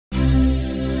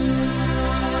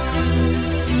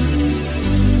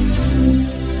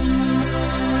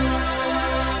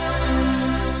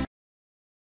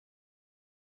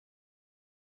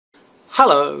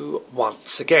Hello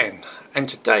once again, and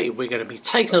today we're going to be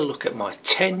taking a look at my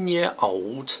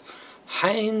 10-year-old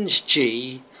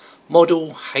Hanns.G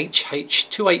model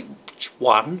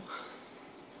HH281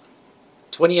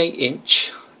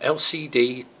 28-inch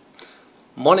LCD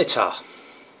monitor.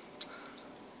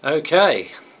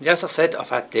 Okay, as I said, I've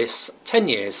had this 10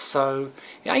 years, so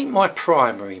it ain't my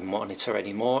primary monitor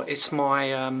anymore. It's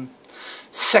my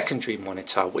secondary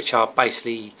monitor, which I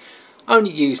basically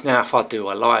only use now if I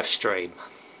do a live stream.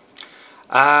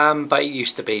 But it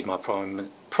used to be my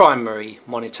primary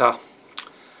monitor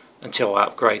until I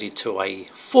upgraded to a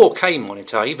 4K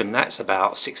monitor. Even that's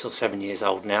about 6 or 7 years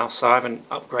old now, so I haven't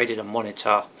upgraded a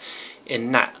monitor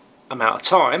in that amount of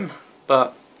time,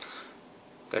 but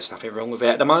there's nothing wrong with it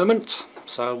at the moment,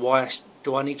 so why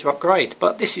do I need to upgrade?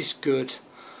 But this is good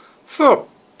for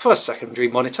a secondary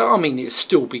monitor. I mean, it'd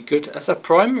still be good as a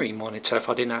primary monitor if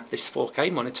I didn't have this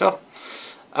 4K monitor.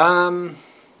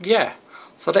 Yeah,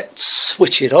 so let's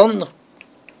switch it on.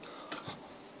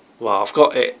 Well, I've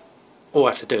got it. All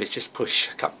I have to do is just push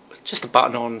just a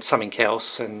button on something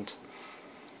else and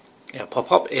it'll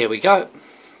pop up. Here we go.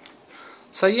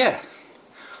 So yeah,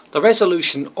 the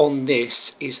resolution on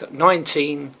this is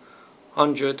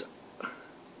 1900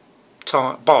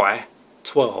 by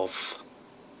 12.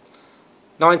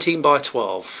 19 by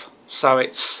 12, so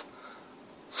it's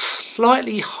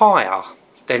slightly higher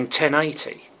than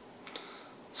 1080,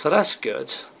 so that's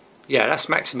good. Yeah, that's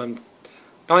maximum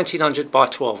 1900 by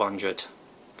 1200.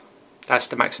 That's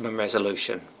the maximum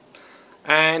resolution.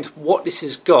 And what this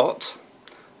has got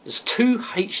is 2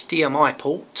 HDMI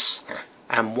ports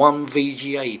and 1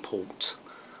 VGA port.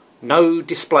 No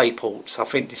display ports. I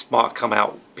think this might have come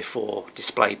out before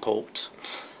display port.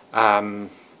 I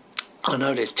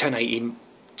know there's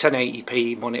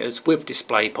 1080p monitors with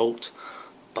display port,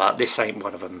 but this ain't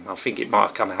one of them. I think it might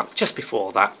have come out just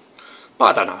before that, but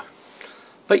I don't know.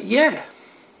 But yeah,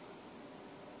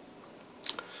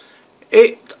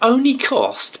 it only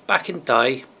cost back in the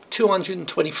day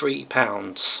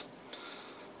 £223,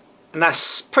 and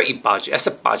that's pretty budget. That's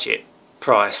a budget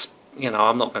price. You know,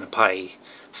 I'm not going to pay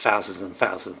thousands and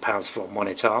thousands of pounds for a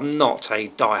monitor. I'm not a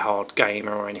die-hard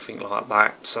gamer or anything like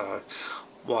that, so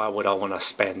why would I want to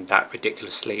spend that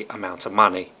ridiculously amount of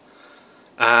money?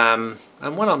 And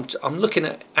when I'm looking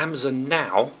at Amazon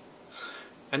now,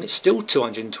 and it's still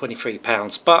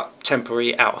 £223, but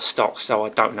temporary out of stock, so I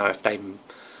don't know if they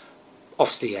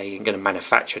obviously ain't going to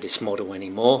manufacture this model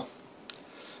anymore.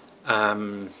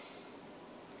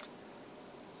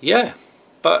 Yeah,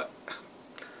 but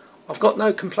I've got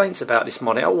no complaints about this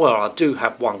monitor. Well, I do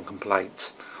have one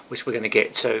complaint, which we're going to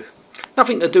get to.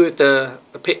 Nothing to do with the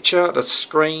picture, the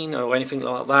screen, or anything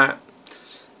like that.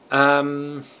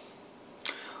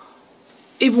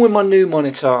 Even with my new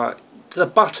monitor, the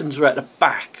buttons are at the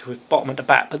back, with bottom at the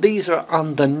back, but these are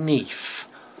underneath.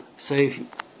 So,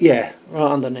 yeah,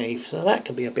 right underneath. So that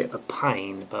can be a bit of a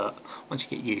pain, but once you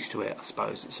get used to it, I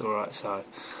suppose it's alright. So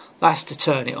that's to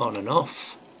turn it on and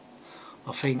off.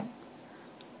 I think,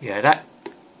 yeah, that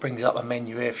brings up a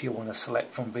menu here if you want to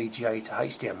select from VGA to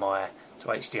HDMI to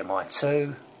HDMI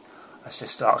 2. Let's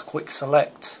just start a quick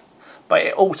select. But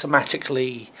it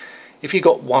automatically, if you've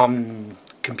got one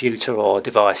computer or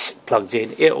device plugged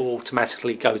in, it will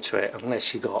automatically go to it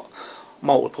unless you've got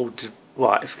multiple.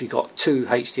 Right, if you've got 2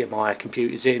 HDMI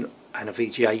computers in and a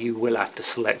VGA, you will have to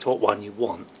select what one you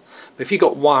want. But if you've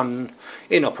got one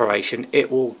in operation,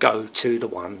 it will go to the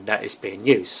one that is being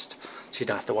used, so you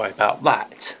don't have to worry about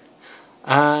that.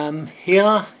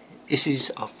 Here, this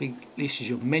is, I think this is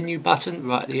your menu button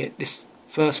right here, this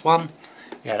first one.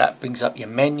 Yeah, that brings up your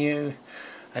menu,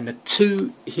 and the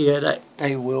 2 here, that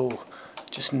they will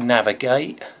just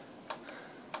navigate.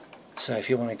 So if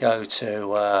you want to go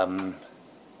to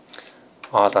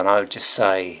I don't know, just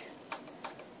say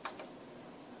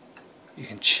you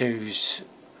can choose.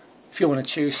 If you want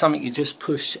to choose something, you just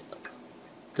push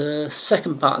the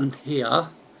second button here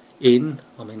in.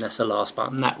 I mean, that's the last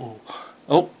button. That will,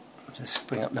 oh, just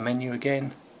bring up the menu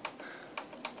again,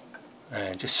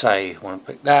 and just say you want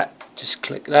to pick that. Just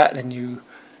click that, and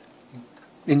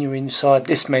then you're inside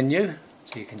this menu.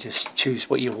 So you can just choose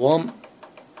what you want.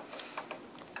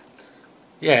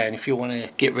 Yeah, and if you want to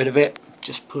get rid of it,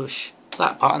 just push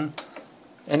that button,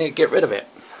 and it'll get rid of it.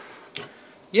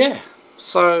 Yeah,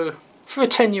 so for a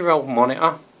 10-year-old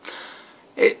monitor,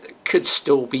 it could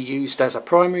still be used as a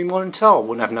primary monitor. I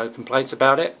wouldn't have no complaints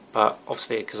about it, but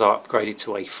obviously because I upgraded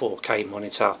to a 4K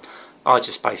monitor, I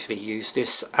just basically use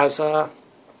this as a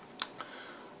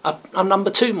number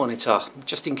 2 monitor,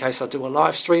 just in case I do a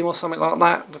live stream or something like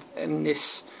that. And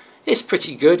this is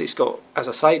pretty good. It's got, as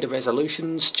I say, the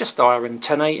resolution's just higher than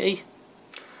 1080.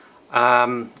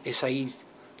 It's a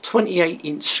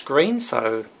 28-inch screen,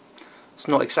 so it's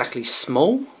not exactly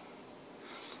small.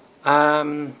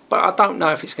 But I don't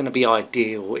know if it's going to be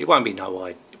ideal. It won't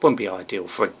be ideal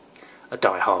for a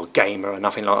die-hard gamer or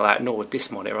nothing like that. Nor with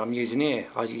this monitor I'm using here.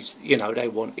 You know, they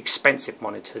want expensive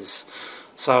monitors,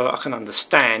 so I can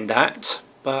understand that.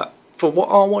 But for what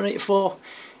I want it for,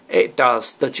 it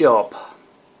does the job.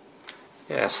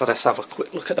 Yeah. So let's have a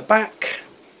quick look at the back.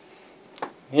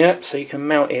 Yep. So you can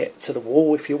mount it to the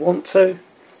wall if you want to.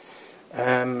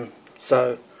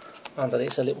 So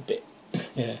underneath a little bit.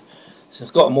 Yeah. So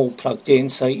I've got them all plugged in,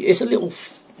 so it's a little,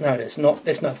 no there's not,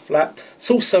 there's no flap.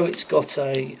 It's got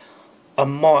a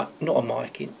mic, not a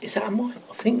mic in, is that a mic?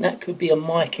 I think that could be a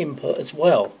mic input as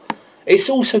well. It's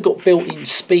also got built-in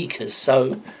speakers,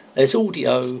 so there's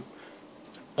audio,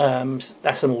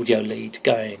 that's an audio lead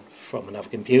going from another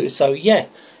computer, so yeah,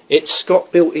 it's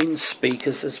got built-in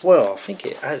speakers as well. I think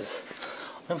it has,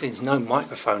 I don't think there's no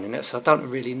microphone in it, so I don't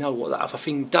really know what that other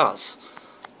thing does.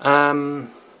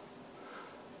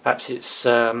 Perhaps it's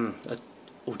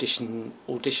auditionary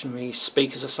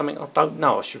speakers or something. I don't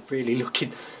know. I should really look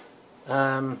in.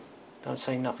 Don't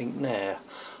say nothing there.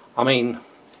 I mean,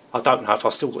 I don't know if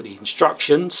I've still got the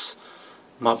instructions.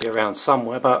 Might be around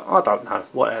somewhere, but I don't know.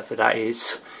 Whatever that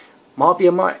is, might be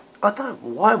a mic. I don't.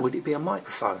 Why would it be a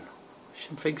microphone? I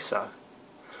shouldn't think so.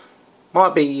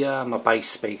 Might be a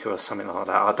bass speaker or something like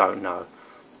that. I don't know.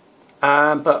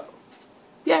 But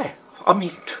yeah, I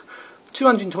mean.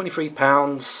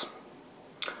 £223.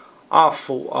 I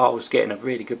thought I was getting a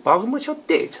really good bargain, which I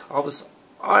did. I was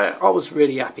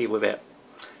really happy with it.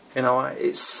 You know,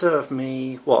 it served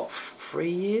me what,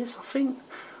 3 years I think,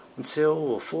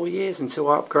 or 4 years until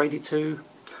I upgraded to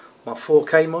my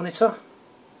 4K monitor,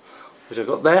 which I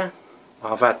got there.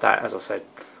 I've had that, as I said,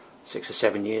 6 or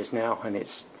 7 years now, and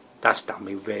that's done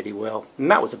me really well. And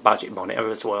that was a budget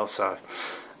monitor as well, so.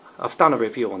 I've done a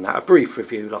review on that, a brief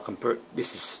review.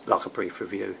 This is like a brief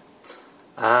review.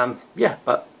 Yeah,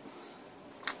 but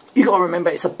you got to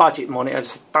remember it's a budget monitor.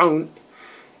 So don't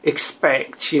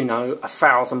expect, you know,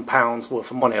 £1,000 worth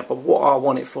of monitor. But what I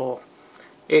want it for,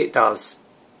 it does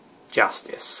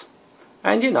justice.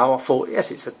 And you know, I thought, yes,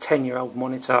 it's a 10-year-old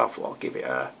monitor. I thought I'll give it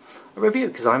a review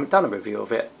because I haven't done a review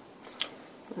of it.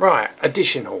 Right,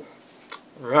 additional.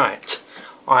 Right,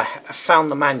 I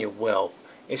found the manual. Well,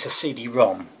 it's a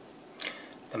CD-ROM.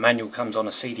 The manual comes on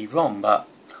a CD-ROM, but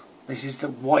this is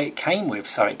what it came with.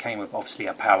 So it came with obviously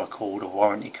a power cord, a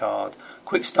warranty card,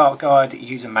 quick start guide,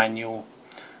 user manual.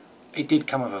 It did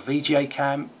come with a VGA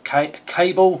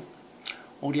cable,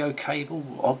 audio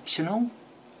cable, optional.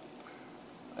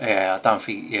 Yeah, I don't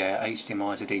think, yeah,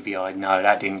 HDMI to DVI, no,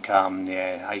 that didn't come.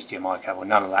 Yeah, HDMI cable,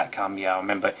 none of that come. Yeah, I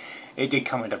remember it did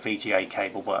come with a VGA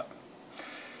cable, but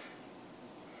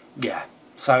yeah.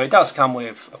 So it does come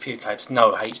with a few cables,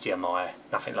 no HDMI,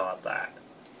 nothing like that.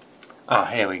 Ah,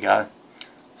 here we go.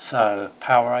 So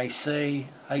power AC,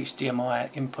 HDMI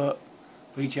input,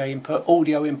 VGA input,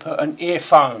 audio input and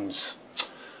earphones.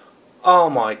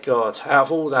 Oh my god, out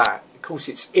of all that, of course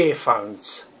it's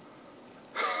earphones.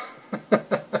 And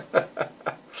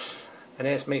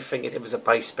there's me thinking it was a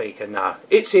bass speaker. No,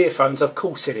 it's earphones, of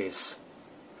course it is.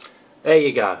 There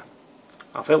you go.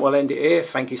 I think we'll end it here.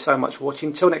 Thank you so much for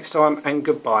watching. Till next time, and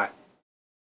goodbye.